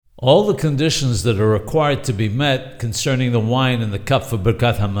All the conditions that are required to be met concerning the wine in the cup for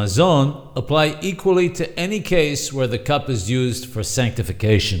Birkath Hammazon apply equally to any case where the cup is used for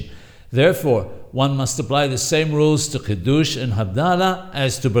sanctification. Therefore, one must apply the same rules to Qiddush and Havdalah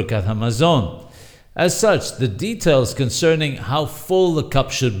as to Birkath Hammazon. As such, the details concerning how full the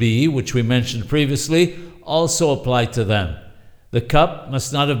cup should be, which we mentioned previously, also apply to them. The cup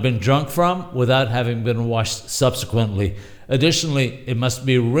must not have been drunk from without having been washed subsequently. Additionally, it must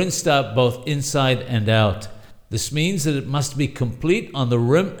be rinsed out both inside and out. This means that it must be complete on the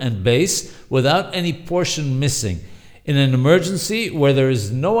rim and base without any portion missing. In an emergency where there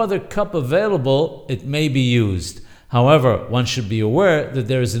is no other cup available, it may be used. However, one should be aware that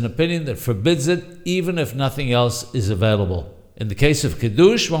there is an opinion that forbids it even if nothing else is available. In the case of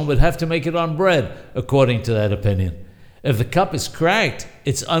Qiddush, one would have to make it on bread, according to that opinion. If the cup is cracked,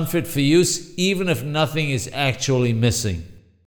 it's unfit for use even if nothing is actually missing.